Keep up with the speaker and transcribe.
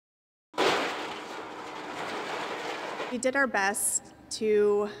We did our best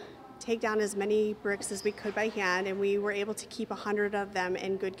to take down as many bricks as we could by hand, and we were able to keep 100 of them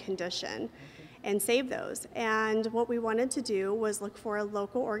in good condition and save those. And what we wanted to do was look for a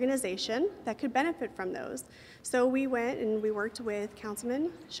local organization that could benefit from those. So we went and we worked with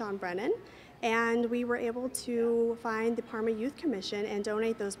Councilman Sean Brennan, and we were able to find the Parma Youth Commission and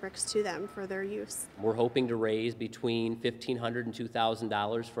donate those bricks to them for their use. We're hoping to raise between $1,500 and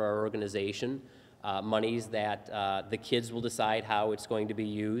 $2,000 for our organization. Monies that the kids will decide how it's going to be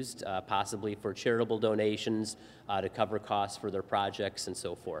used, possibly for charitable donations, to cover costs for their projects and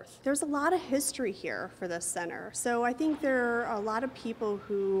so forth. There's a lot of history here for this center, so I think there are a lot of people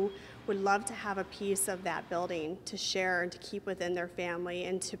who would love to have a piece of that building to share and to keep within their family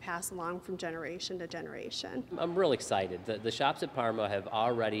and to pass along from generation to generation. I'm real excited. The Shops at Parma have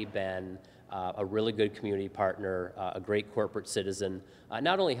already been a really good community partner, a great corporate citizen,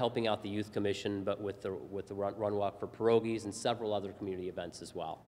 not only helping out the Youth Commission, but with the Run Walk for Pierogies and several other community events as well.